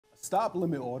stop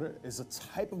limit order is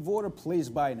a type of order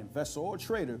placed by an investor or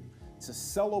trader to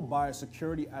sell or buy a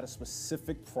security at a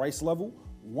specific price level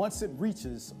once it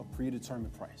reaches a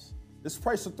predetermined price. This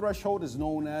price or threshold is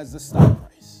known as the stop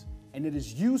price, and it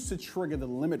is used to trigger the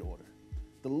limit order.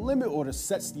 The limit order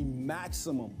sets the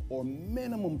maximum or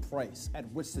minimum price at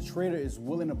which the trader is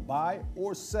willing to buy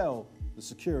or sell the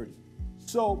security.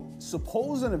 So,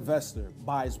 suppose an investor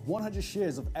buys 100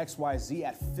 shares of XYZ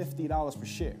at $50 per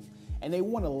share, and they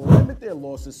want to limit their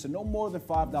losses to no more than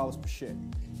 $5 per share.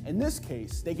 In this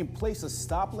case, they can place a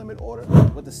stop limit order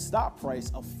with a stop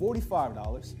price of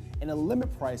 $45 and a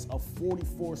limit price of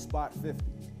 $44.50.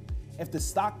 If the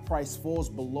stock price falls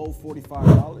below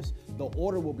 $45, the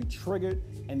order will be triggered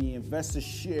and the investor's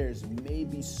shares may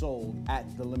be sold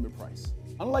at the limit price.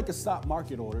 Unlike a stop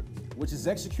market order, which is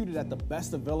executed at the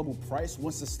best available price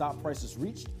once the stop price is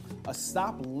reached, a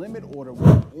stop limit order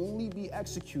will only be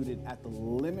executed at the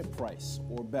limit price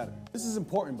or better. This is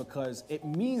important because it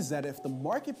means that if the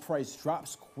market price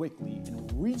drops quickly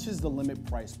and reaches the limit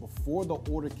price before the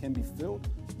order can be filled,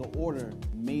 the order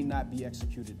may not be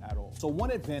executed at all. So one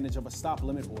advantage of a stop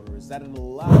limit order is that it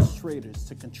allows traders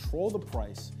to control the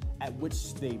price at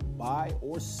which they buy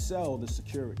or sell the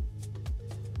security.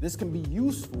 This can be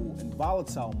useful in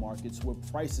volatile markets where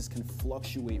prices can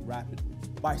fluctuate rapidly.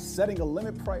 By setting a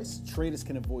limit price, traders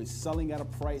can avoid selling at a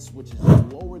price which is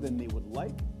lower than they would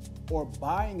like, or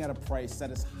buying at a price that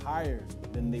is higher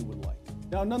than they would like.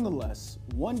 Now, nonetheless,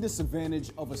 one disadvantage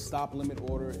of a stop limit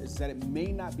order is that it may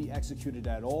not be executed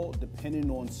at all depending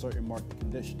on certain market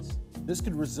conditions. This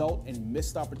could result in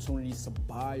missed opportunities to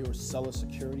buy or sell a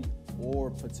security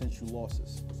or potential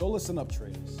losses. So listen up,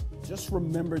 traders. Just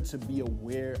remember to be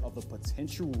aware of the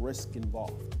potential risk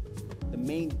involved. The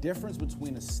main difference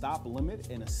between a stop limit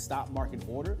and a stop market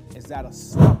order is that a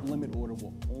stop limit order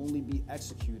will only be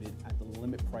executed at the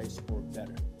limit price or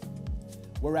better,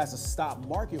 whereas a stop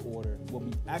market order will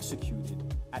be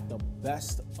executed at the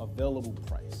best available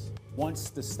price once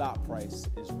the stop price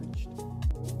is reached.